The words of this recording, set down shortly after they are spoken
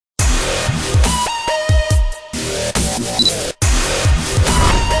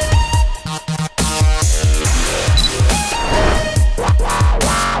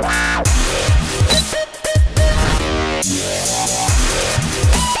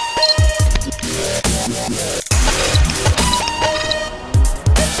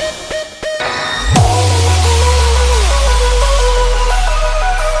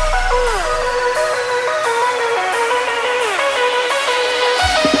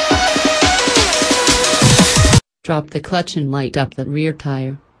Drop the clutch and light up the rear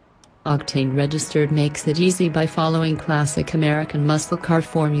tire. Octane Registered makes it easy by following classic American muscle car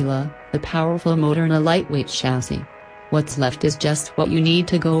formula, a powerful motor and a lightweight chassis. What's left is just what you need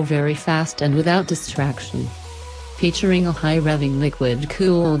to go very fast and without distraction. Featuring a high revving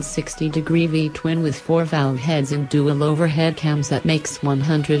liquid-cooled 60-degree V-twin with 4 valve heads and dual overhead cams that makes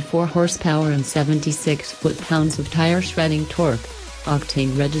 104 horsepower and 76 foot-pounds of tire shredding torque,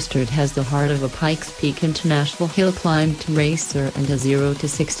 Octane Registered has the heart of a Pikes Peak International hill climb racer and a 0 to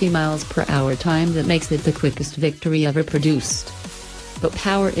 60 miles per hour time that makes it the quickest victory ever produced. But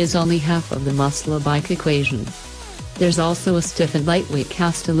power is only half of the musclebike equation. There's also a stiff and lightweight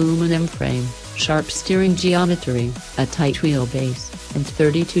cast aluminum frame, sharp steering geometry, a tight wheelbase, and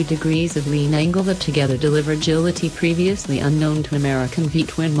 32 degrees of lean angle that together deliver agility previously unknown to American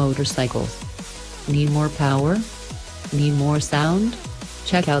V-twin motorcycles. Need more power? Need more sound?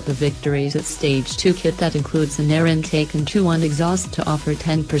 Check out the Victories at Stage 2 kit that includes an air intake and 2-1 exhaust to offer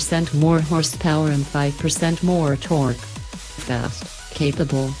 10% more horsepower and 5% more torque. Fast,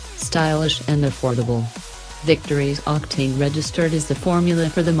 capable, stylish and affordable. Victory's Octane Registered is the formula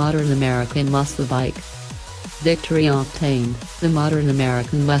for the modern American musclebike. Victory Octane, the modern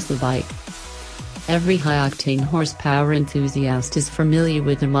American musclebike. Every high-octane horsepower enthusiast is familiar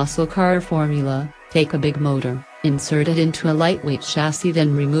with the muscle car formula. Take a big motor, insert it into a lightweight chassis,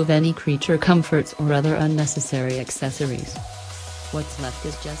 then remove any creature comforts or other unnecessary accessories. What's left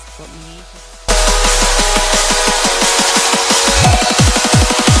is just what you need.